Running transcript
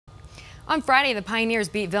On Friday, the Pioneers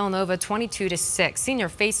beat Villanova 22-6. Senior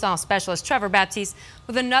faceoff specialist Trevor Baptiste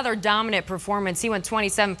with another dominant performance. He went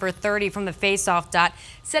 27 for 30 from the faceoff dot,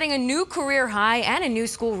 setting a new career high and a new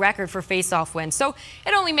school record for faceoff wins. So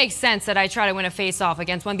it only makes sense that I try to win a faceoff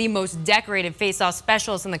against one of the most decorated faceoff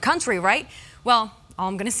specialists in the country, right? Well, all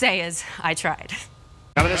I'm going to say is I tried.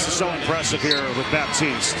 I mean, this is so impressive here with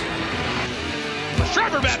Baptiste.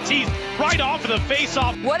 Trevor Baptiste right off of the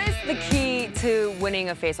face-off. What is the key to winning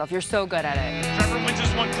a face-off? You're so good at it. Trevor wins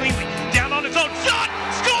this one cleanly. Down on his own shot.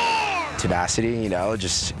 Score! Tenacity, you know,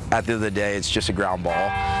 just at the end of the day, it's just a ground ball.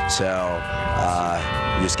 So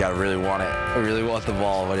you just got to really want it. I really want the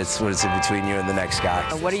ball when it's in between you and the next guy.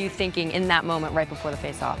 What are you thinking in that moment right before the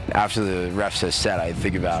face-off? After the ref says set, I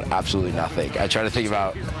think about absolutely nothing. I try to think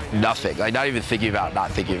about nothing, like not even thinking about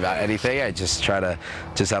not thinking about anything. I just try to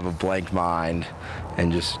just have a blank mind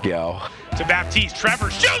and just go. To Baptiste,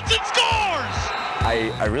 Trevor shoots and scores!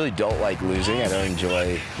 I really don't like losing. I don't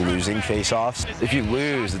enjoy losing face-offs. If you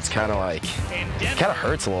lose, it's kind of like, it kind of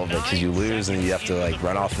hurts a little bit because you lose and you have to like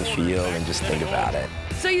run off the field and just think about it.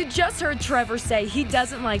 So you just heard Trevor say he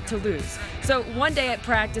doesn't like to lose. So one day at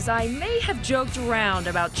practice, I may have joked around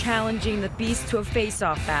about challenging the Beast to a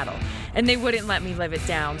face-off battle, and they wouldn't let me live it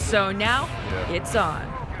down. So now it's on.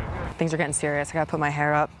 Things are getting serious. I gotta put my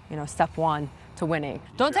hair up. You know, step one to winning.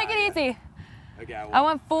 Don't take it easy. Okay, I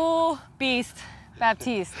went full Beast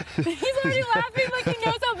Baptiste. He's already laughing like he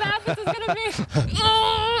knows how bad this is gonna be.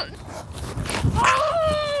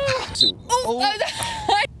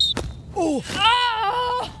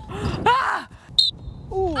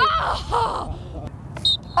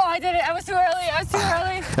 Oh, I did it. I was too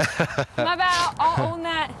early. My bad. I'll own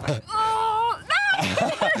that.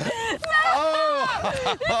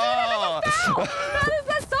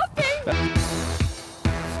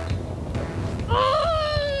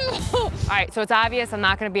 All right, so it's obvious I'm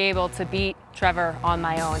not going to be able to beat Trevor on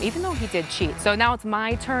my own, even though he did cheat. So now it's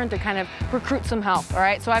my turn to kind of recruit some help, all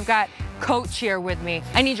right? So I've got Coach here with me.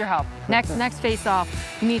 I need your help. Next face-off,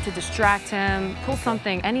 you need to distract him, pull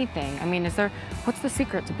something, anything. I mean, what's the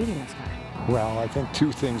secret to beating this guy? Well, I think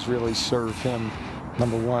two things really serve him.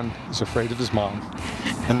 Number one, he's afraid of his mom.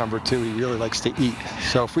 And number two, he really likes to eat.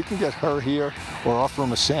 So if we can get her here or offer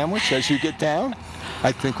him a sandwich as you get down,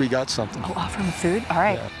 I think we got something. Oh, offer him food? All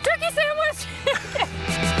right. Yeah. Turkey sandwich!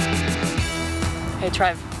 Hey,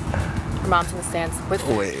 Trev. Your mom's in the stands. With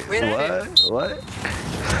Wait, what?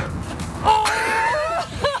 Oh!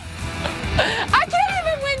 I can't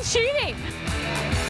even win cheating.